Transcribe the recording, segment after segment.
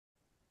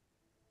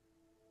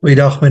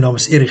Goeiedag, my naam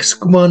is Erich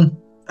Schoeman.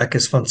 Ek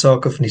is van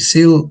Versaak van die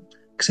Siel.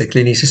 Ek is 'n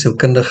kliniese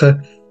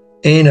sielkundige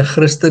en 'n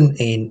Christen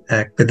en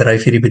ek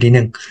bedryf hierdie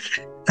bediening.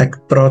 Ek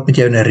praat met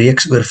jou in 'n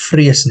reeks oor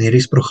vrees en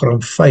hierdie is program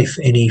 5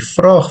 en die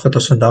vraag wat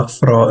ons vandag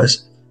vra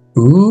is: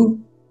 hoe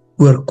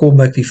oorkom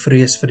ek die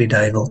vrees vir die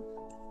duiwel?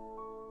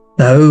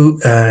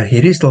 Nou,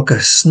 hierdie is dalk 'n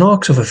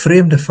snaaks of 'n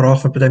vreemde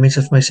vraag wat baie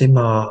mense vir my sê,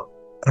 maar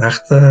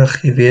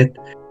regtig, jy weet,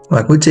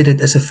 maar ek moet sê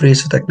dit is 'n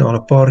vrees wat ek nou al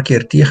 'n paar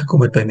keer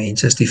teëgekom het by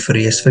mense, is die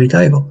vrees vir die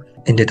duiwel.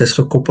 En dit is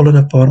gekoppel aan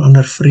 'n paar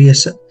ander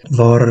vrese,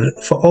 waar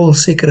veral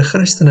sekere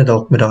Christene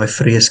dalk met daai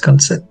vrees kan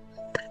sit.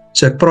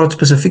 So ek praat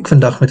spesifiek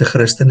vandag met 'n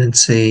Christen en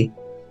sê,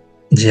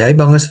 as jy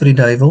bang is vir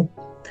die duiwel,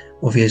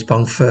 of jy is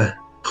bang vir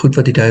goed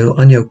wat die duiwel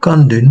aan jou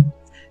kan doen,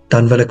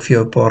 dan wil ek vir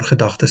jou 'n paar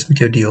gedagtes met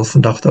jou deel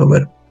vandag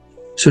daaroor.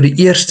 So die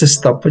eerste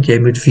stap wat jy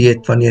moet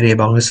weet wanneer jy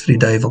bang is vir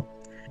die duiwel,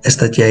 is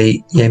dat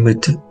jy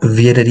moet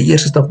weet dat die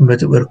eerste stap om dit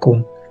te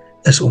oorkom,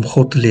 is om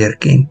God te leer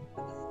ken.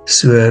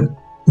 So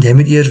jy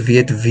moet eers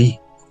weet wie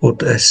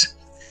God is,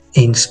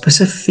 en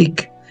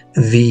spesifiek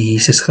wie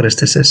Jesus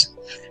Christus is.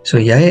 So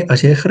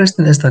as jy 'n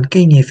Christen is, dan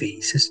ken jy vir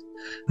Jesus,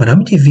 maar dan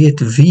moet jy weet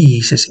wie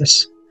Jesus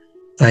is.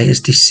 Hy is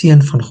die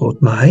Seun van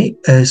God, maar hy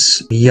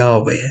is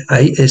Yahweh,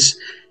 hy is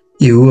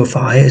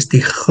Jehovah, hy is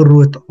die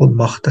groot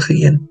almagtige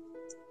een.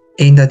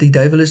 En dat die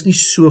duiwel is nie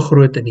so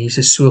groot en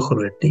Jesus so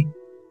groot nie.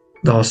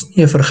 Daar's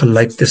nie 'n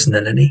vergelyk tussen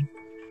hulle nie.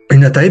 En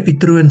dat hy op die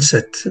troon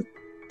sit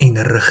en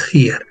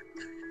regeer,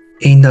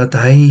 en dat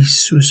hy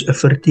soos 'n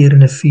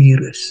verterende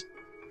vuur is,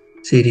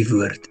 sê die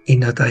woord, en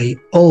dat hy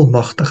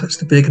almagtig is.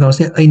 Dit beteken daar's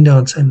nie einde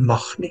aan sy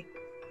mag nie.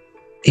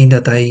 En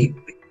dat hy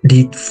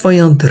die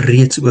vyand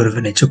reeds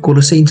oorwin het. So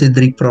Kolossense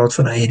 3 praat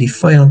van hy het die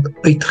vyand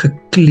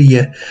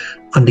uitgeklee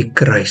aan die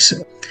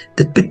kruis.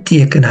 Dit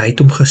beteken hy het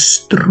hom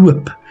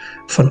gestroop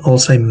van al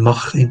sy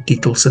mag en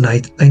titels, en hy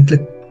het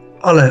eintlik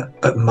alle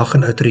mag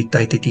en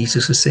autoriteit, het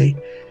Jesus gesê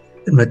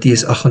in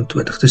Matteus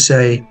 28. Toe sê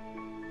hy,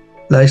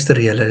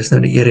 luister julle, is nou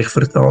die Erich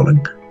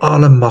vertaling,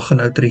 alle mag en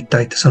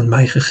autoriteit is aan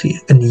my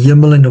gegee, in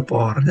hemel en op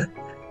aarde,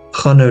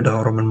 gaan nou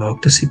daarom en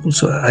maak disippels.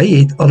 So hy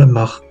het alle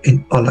mag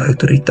en alle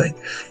autoriteit.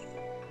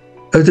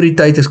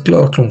 Autoriteit is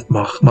klaar klomp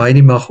mag, maar hy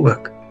die mag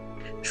ook.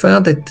 Die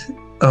vyand het,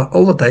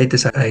 al wat hy het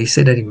is, hy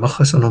sê dat die mag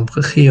is aan hom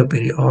gegee op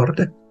hierdie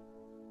aarde.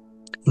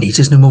 En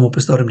Jesus noem hom op 'n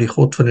stadium die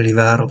God van die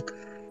wêreld,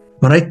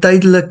 maar hy het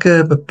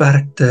tydelike,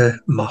 beperkte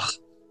mag.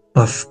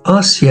 Maar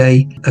as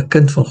jy 'n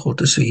kind van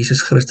God is, so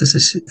Jesus Christus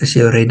is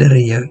jou redder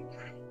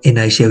en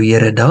hy is jou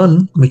Here,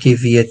 dan moet jy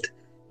weet,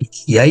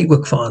 jy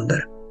ook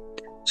verander.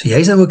 So jy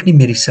is nou ook nie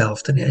meer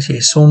dieselfde nie. As jy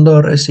 'n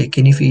sondaar is, jy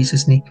ken nie vir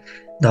Jesus nie,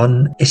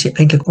 dan is jy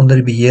eintlik onder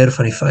die beheer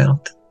van die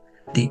vyand.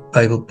 Die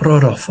Bybel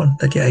praat daarvan,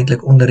 dat jy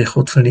eintlik onder die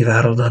God van die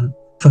wêreld dan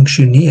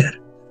funksioneer.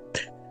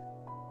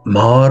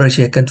 Maar as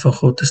jy 'n kind van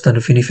God is, dan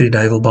hoef jy nie vir die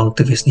duiwel bang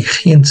te wees nie,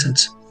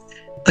 geensins.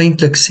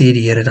 Eintlik sê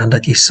die Here dan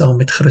dat jy saam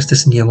met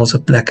Christus in hemelse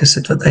plekke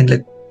sit, wat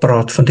eintlik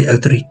praat van die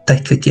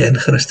autoriteit wat jy in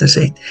Christus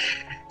het,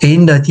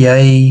 en dat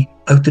jy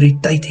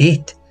autoriteit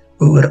het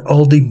oor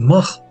al die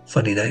mag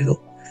van die duiwel.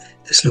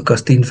 Dis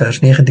Lukas 10 vers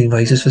 19 waar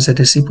Jesus vir sy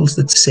disippels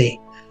dit sê,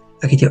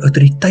 ek het jou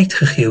autoriteit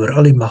gegee oor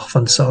al die mag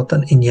van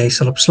Satan, en jy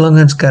sal op slange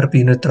en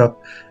skorpioene trap.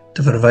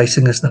 Te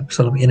verwysing is na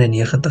Psalm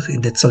 91,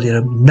 en dit sal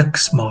jou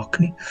niks maak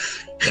nie,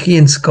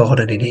 geen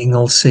skade nie. Die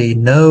engel sê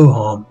no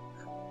harm,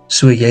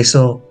 so jy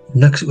sal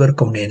niks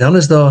oorkom nie. En dan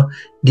is daar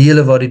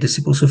dele waar die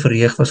disippels so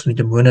verheug was van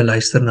die demone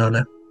luister na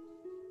hulle.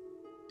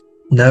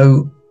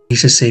 Nou,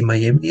 Jesus sê, maar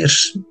jy moet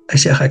eers, hy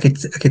sê,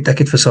 ek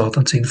het vir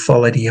Satan sien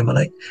val uit die hemel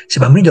uit. Sê,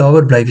 maar moet nie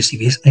daaroor bly wees, jy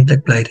wees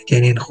eintlik bly dat jy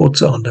nie in God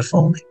se hande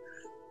val nie.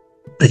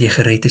 Dat jy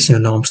gered is en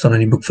jou naam staan in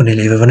die boek van die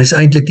lewe, want is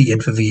eintlik die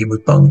een vir wie jy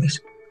moet bang wees.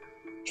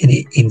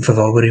 En vir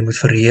waaroor jy moet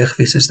verheug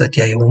wees, is dat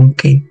jy hom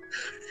ken,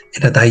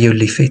 en dat hy jou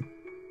lief het.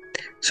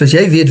 So as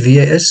jy weet wie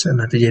hy is, en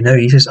dat jy nou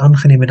Jesus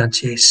aangeneem het, dan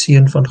sê jy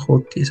seun van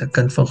God, jy is 'n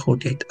kind van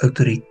God, jy het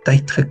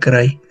autoriteit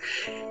gekry,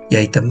 jy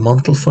het 'n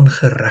mantel van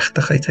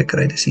geregtigheid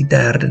gekry, dis die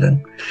derde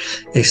ding.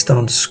 Jy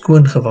staan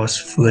skoon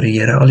gewas voor die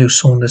Here, al jou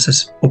sondes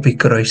is op die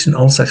kruis, en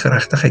al sy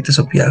geregtigheid is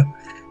op jou,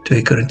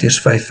 2 Korintiërs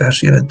 5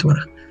 vers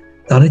 21.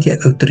 Dan het jy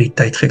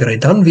autoriteit gekry,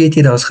 dan weet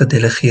jy, daar is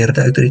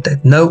gedelegeerde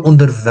autoriteit. Nou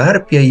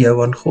onderwerp jy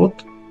jou aan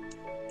God,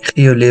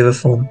 gee jou lewe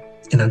vir hom,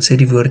 en dan sê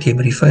die woord, jy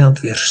moet die vyand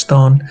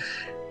weerstaan,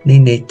 nie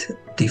net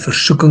die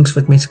versoekings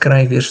wat mens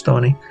kry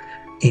weerstaan nie,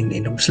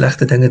 en om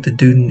slegte dinge te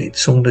doen, en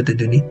sonde te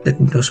doen nie, dit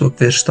moet ons ook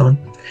weerstaan,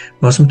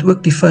 maar ons moet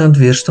ook die vyand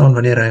weerstaan,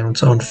 wanneer hy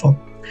ons aanval.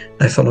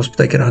 Hy val ons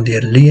baie keer aan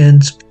deur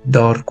leuns,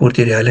 daar kort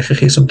jy die Heilige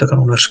Gees om te kan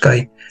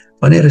onderskei,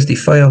 wanneer is die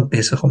vyand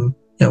besig om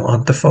jou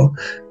aan te val,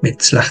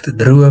 met slegte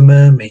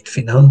drome, met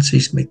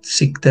finansies, met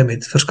siekte,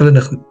 met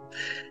verskillende goed,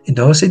 en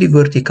daar sê die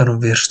woord, jy kan hom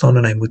weerstaan,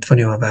 en hy moet van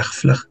jou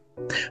wegvlug.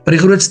 Maar die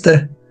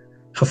grootste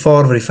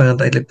gevaar wat die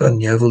vyand eintlik aan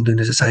jou wil doen,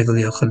 is hy wil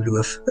jou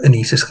geloof in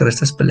Jesus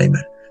Christus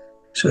belemmer.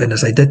 So, en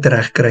as hy dit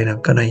reg kry,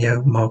 dan kan hy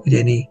jou maak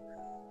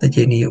dat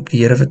jy nie op die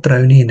Here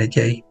vertrou nie, en dat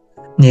jy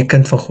nie 'n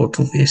kind van God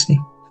wil wees nie.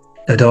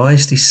 Nou daar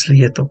is die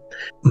sleutel.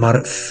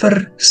 Maar vir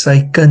sy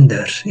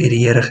kinders het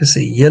die Here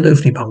gesê, julle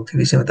hoef nie bang te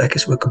wees nie, want ek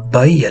is ook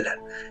by julle.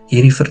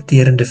 Hierdie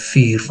verterende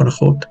vuur van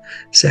God,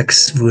 sê ek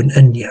woon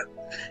in jou.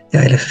 Die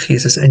Heilige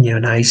Gees is in jou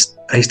en hy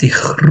is die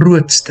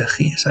grootste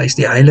Gees. Hy is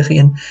die Heilige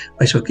een,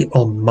 maar hy is ook die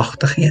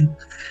almagtige een.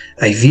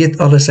 Hy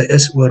weet alles, hy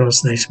is oral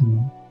en hy is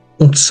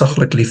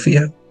ontsaglik lief vir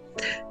jou.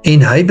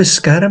 En hy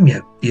beskerm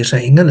jou deur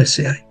sy engele,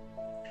 sê hy,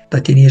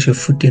 dat jy nie eens jou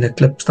voet teen 'n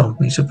klip stamp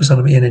nie, so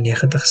Psalm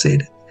 91 sê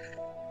dit.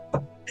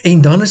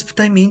 En dan is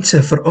party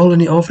mense, veral in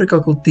die Afrika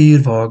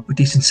kultuur waar ek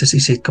boeties en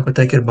sissies het, kan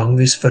partykeer bang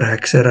wees vir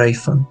heksery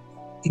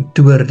en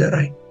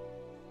toordery.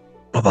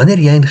 Maar wanneer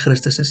jy in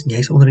Christus is, en jy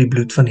is onder die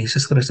bloed van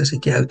Jesus Christus,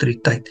 het jy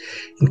autoriteit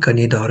en kan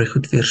jy daardie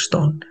goed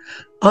weerstaan.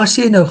 As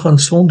jy nou gaan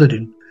sonde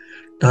doen,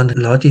 dan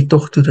laat jy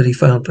tog toe dat die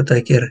vyand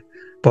partykeer 'n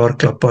paar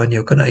klappe aan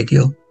jou kan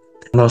uitdeel.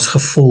 En daar's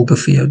gevolge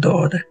vir jou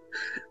dade.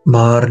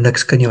 Maar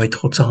niks kan jou uit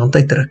God se hand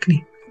uitdruk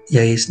nie.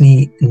 Jy is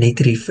nie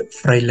net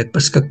vrylik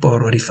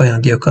beskikbaar waar die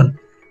vyand jou kan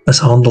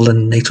mishandel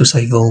en net soos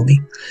hy wil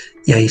nie.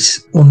 Jy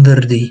is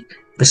onder die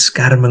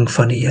beskerming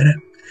van die Here.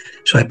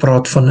 So hy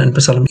praat in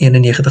Psalm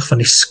 91 van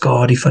die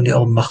skadu van die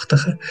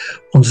Almagtige.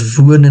 Ons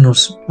woon en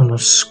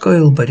ons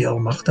skuil by die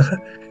Almagtige.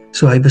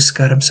 So hy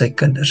beskerm sy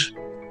kinders.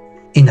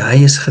 En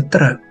hy is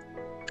getrou.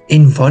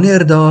 En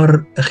wanneer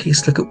daar 'n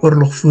geestelike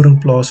oorlogvoering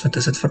plaasvind,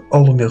 is dit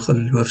veral om jou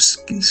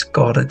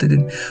geloofskade te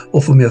doen,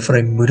 of om jou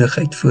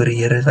vrymoedigheid voor die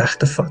Here weg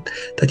te vat,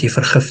 dat jy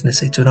vergifnis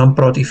het. So dan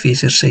praat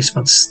Efesiërs 6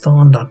 van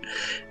staan dan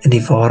in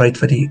die waarheid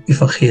wat die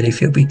evangelie vir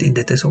jou bied, en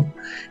dit is om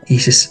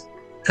Jesus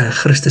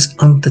Christus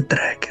aan te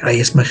trek. Hy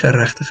is my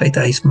geregtigheid,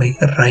 hy is my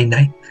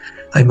reinheid,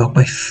 hy maak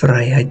my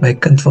vry, hy het my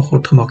kind van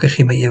God gemaak, hy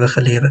gee my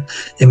ewige lewe,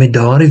 en met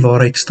daardie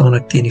waarheid staan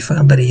ek teen die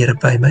vyand, dat die Here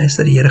by my is,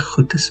 dat die Here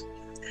goed is.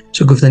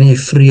 So ek hoef dan nie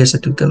vrese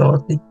toe te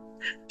laat nie.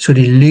 So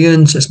die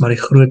leuns is maar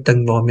die groot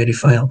ding waarmee die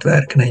vyand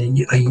werk, en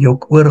hy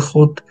jok oor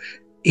God,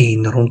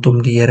 en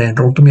rondom die Here, en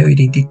rondom jou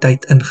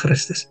identiteit in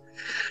Christus.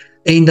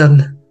 En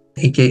dan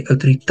het jy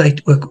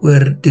autoriteit ook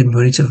oor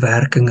demoniese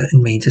werkinge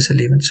in mense se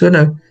lewens. So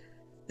nou,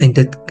 en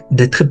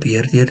dit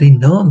gebeur deur die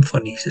naam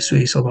van Jesus, so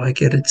jy sal baie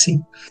keer dit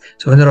sien.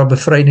 So wanneer daar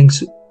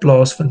bevrydings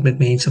plaasvind met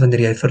mense, wanneer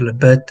jy vir hulle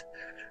bid,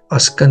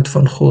 as kind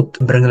van God,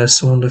 bring hulle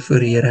sonde voor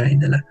die Here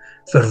en hulle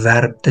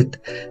verwerp dit,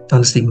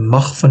 dan is die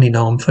mag van die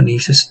naam van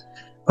Jesus,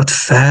 wat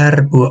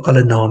ver bo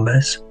alle name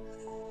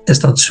is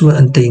dan so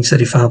intens dat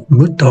die vyand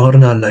moet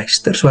daarna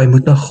luister, so hy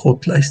moet na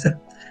God luister.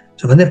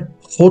 So wanneer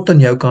God aan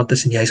jou kant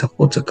is en jy is aan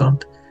God se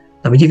kant,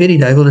 dan moet jy weet die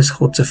duiwel is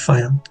God se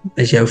vyand,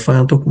 is jou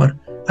vyand ook, maar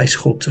hy is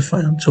God se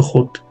vyand, so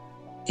God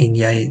en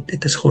jy,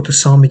 dit is God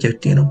is saam met jou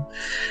teen hom.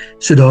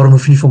 So daarom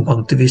hoef jy nie van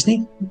bang te wees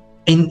nie.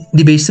 En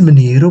die beste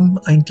manier om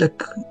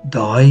eintlik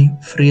daai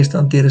vrees te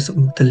hanteer is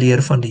om te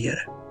leer van die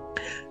Here.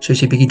 So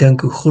as jy bietjie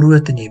dink hoe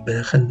groot en jy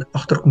begin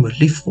agterkom hoe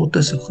lief God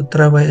is, hoe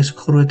getrou hy is, hoe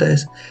groot hy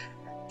is,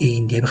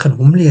 en jy begin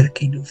hom leer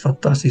ken, hoe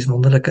fantasties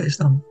wonderlik hy is,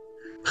 dan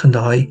begin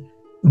daai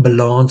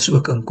balans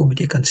ook inkom, dat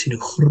jy kan sien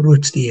hoe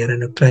groot is die Here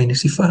en hoe klein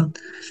is die vyand.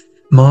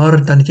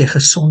 Maar dan het jy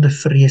gesonde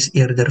vrees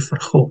eerder vir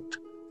God.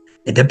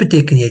 En dit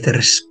beteken jy het 'n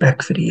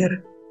respek vir die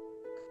Here.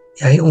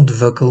 Jy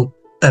ontwikkel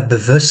 'n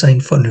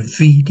bewussyn van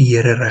wie die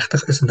Here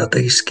regtig is, en dat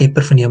hy die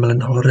skepper van die hemel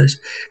en aarde is,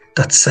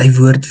 dat sy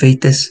woord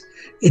wet is,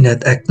 en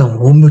dat ek na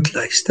hom moet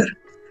luister,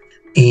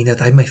 en dat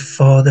hy my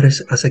Vader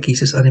is, as ek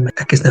Jesus aanneem,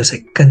 ek is nou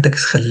sy kind, ek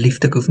is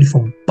geliefd, ek hoef nie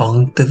van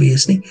bang te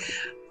wees nie,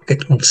 ek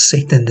het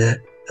ontsettende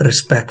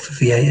respek vir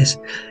wie hy is,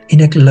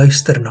 en ek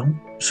luister na hom,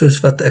 soos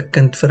wat 'n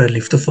kind vir 'n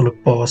liefdevolle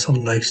pa sal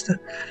luister,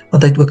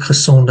 want hy het ook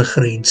gesonde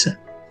grense.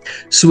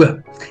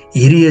 So,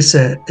 hierdie is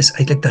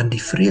eintlik dan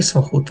die vrees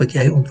van God wat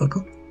jy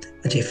ontwikkel.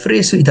 As jy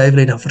vrees vir die duiwel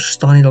het, dan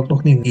verstaan jy dalk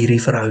nog nie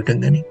hierdie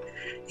verhoudinge nie,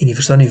 en jy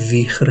verstaan nie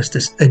wie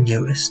Christus in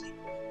jou is nie,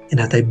 en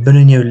dat hy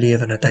binne in jou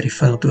lewe, en dat hy die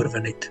vyand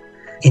oorwin het,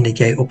 en dat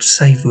jy op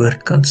sy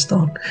woord kan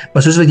staan.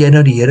 Maar soos wat jy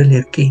nou die Here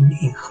leer ken,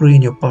 en groei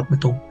in jou pad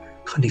met hom,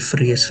 gaan die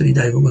vrees vir die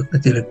duiwel ook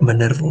natuurlik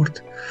minder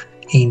word,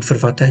 en vir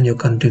wat hy aan jou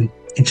kan doen.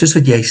 En soos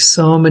wat jy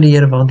saam met die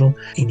Here wandel,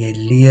 en jy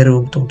leer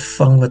om te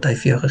ontvang wat hy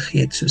vir jou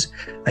gegee het, soos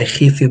hy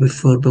gee vir jou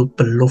byvoorbeeld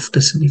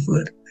beloftes in die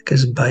woord, ek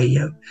is by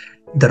jou,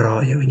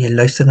 dra jou, en jy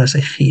luister na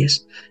sy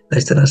gees,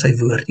 luister na sy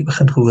woord, jy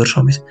begin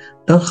gehoorsaam wees,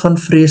 dan gaan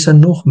vrese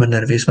nog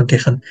minder wees, want jy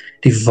gaan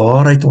die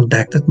waarheid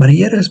ontdek, dat maar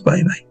die Here is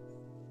by my,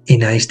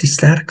 en hy is die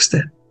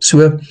sterkste.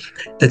 So,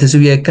 dit is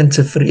hoe jy 'n kind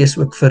se vrees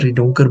ook vir die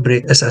donker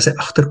breek, is as hy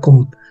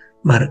agterkom,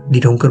 maar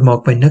die donker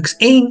maak my niks,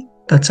 en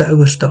dat sy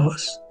ouers daar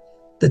is,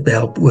 dit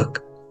help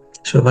ook.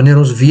 So, wanneer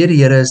ons weet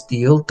die Here is die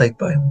hele tyd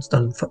by ons,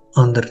 dan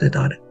verander dit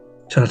daar.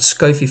 So, dan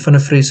skuif jy van 'n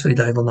vrees vir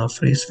die duiwel na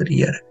vrees vir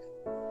die Here,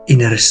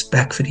 en 'n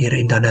respek vir die Here,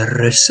 en dan 'n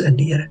rus in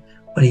die Here,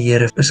 want die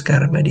Here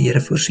beskerm my, die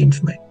Here voorsien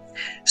vir my.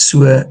 So,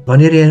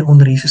 wanneer jy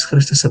onder Jesus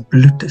Christus se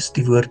bloed is,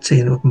 die woord sê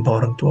in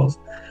Openbaring 12,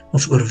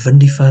 ons oorwin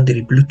die vyand deur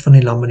die bloed van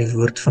die lam en die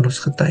woord van ons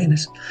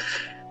getuienis.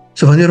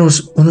 So, wanneer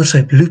ons onder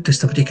sy bloed is,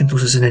 dan beteken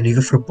ons is in 'n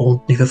nuwe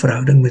verbond, nuwe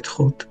verhouding met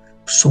God.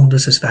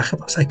 Sondes is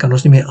weggewas, hy kan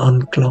ons nie meer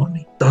aankla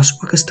nie. Daar's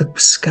ook 'n stuk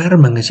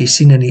beskerming, as jy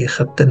sien in die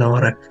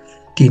Egiptenare,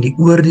 teen die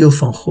oordeel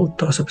van God,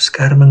 daar's 'n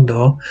beskerming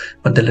daar,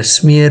 want hulle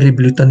smeer die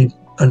bloed aan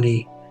aan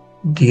die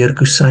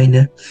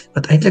deurkusyne,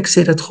 wat eintlik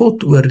sê dat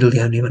God oordeel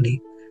jou nie, want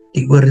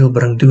die oordeel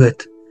bring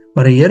dood.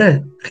 Maar die Here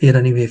gee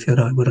dan nie weer vir jou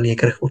daai oordeel, jy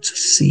kry God se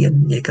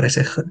seën, jy kry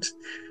sy guns.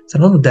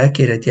 So dan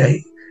ontdek jy dat jy,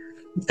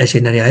 as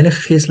jy na die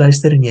Heilige Gees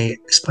luister en jy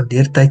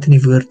spandeer tyd in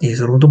die woord, jy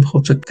is rondom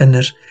God se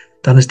kinders,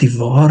 dan is die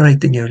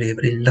waarheid in jou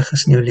lewe, die lig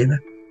is in jou lewe.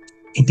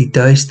 En die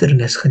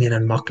duisternis gaan jy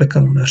dan maklik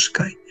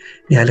onderskei.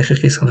 Die Heilige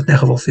Gees gaan dit in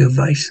elk geval vir jou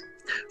wys.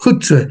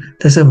 Goed, so,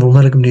 dit is 'n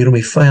wonderlike manier om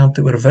die vyand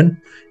te oorwin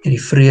en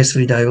die vrees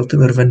vir die duiwel te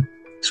oorwin.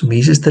 So om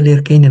Jesus te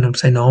leer ken en om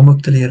sy naam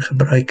ook te leer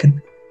gebruik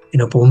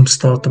en op hom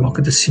staat te maak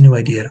en te sien hoe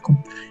hy deurkom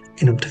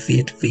en om te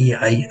weet wie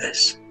hy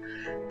is.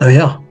 Nou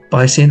ja,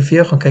 baie seën vir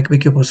jou, gaan kyk 'n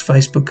bietjie op ons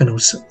Facebook en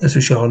ons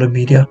sosiale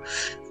media,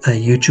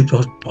 YouTube,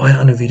 daar's baie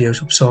ander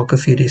video's op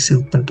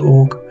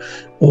sakevdsiel.org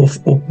of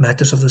op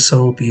Matters of the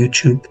Soul op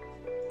YouTube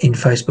en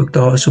Facebook,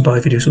 daar is so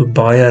baie video's op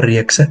baie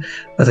reekse,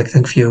 wat ek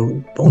dink vir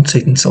jou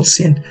ontsettend sal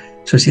seën.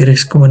 Soos Erich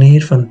Schoeman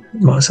hier van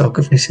Versaak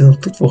van die Siel,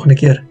 tot volgende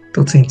keer,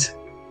 totsiens.